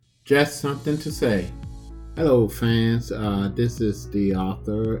Just something to say. Hello, fans. This is the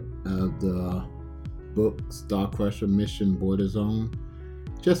author of the book Star Crusher Mission Border Zone.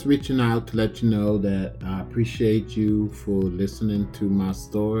 Just reaching out to let you know that I appreciate you for listening to my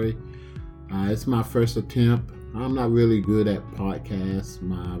story. It's my first attempt. I'm not really good at podcasts.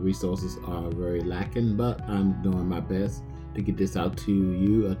 My resources are very lacking, but I'm doing my best to get this out to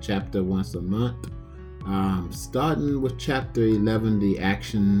you, a chapter once a month. Starting with chapter 11, the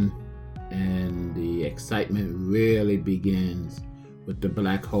action and the excitement really begins with the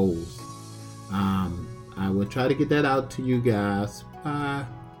black holes. I will try to get that out to you guys by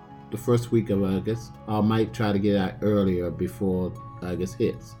the first week of August. I might try to get out earlier before August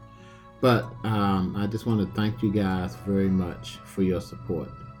hits. But I just want to thank you guys very much for your support.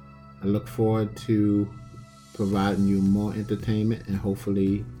 I look forward to providing you more entertainment, and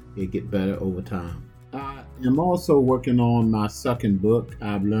hopefully it get better over time. I am also working on my second book.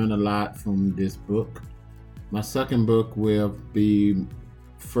 I've learned a lot from this book. My second book will be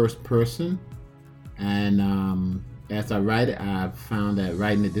first person, and as I write it, I've found that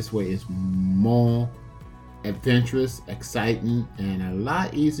writing it this way is more adventurous, exciting, and a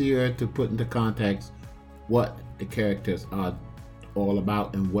lot easier to put into context what the characters are all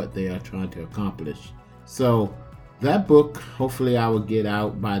about and what they are trying to accomplish. So that book, hopefully I will get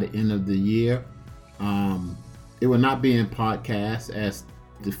out by the end of the year. It will not be in podcast, as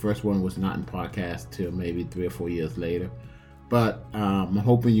the first one was not in podcast till maybe 3 or 4 years later. But I'm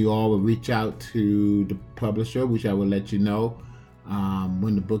hoping you all will reach out to the publisher, which I will let you know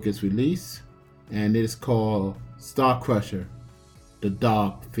when the book is released. And it is called Star Crusher, The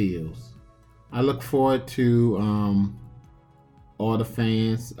Dark Fields. I look forward to all the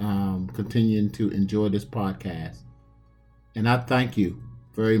fans continuing to enjoy this podcast. And I thank you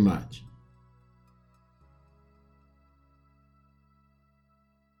very much.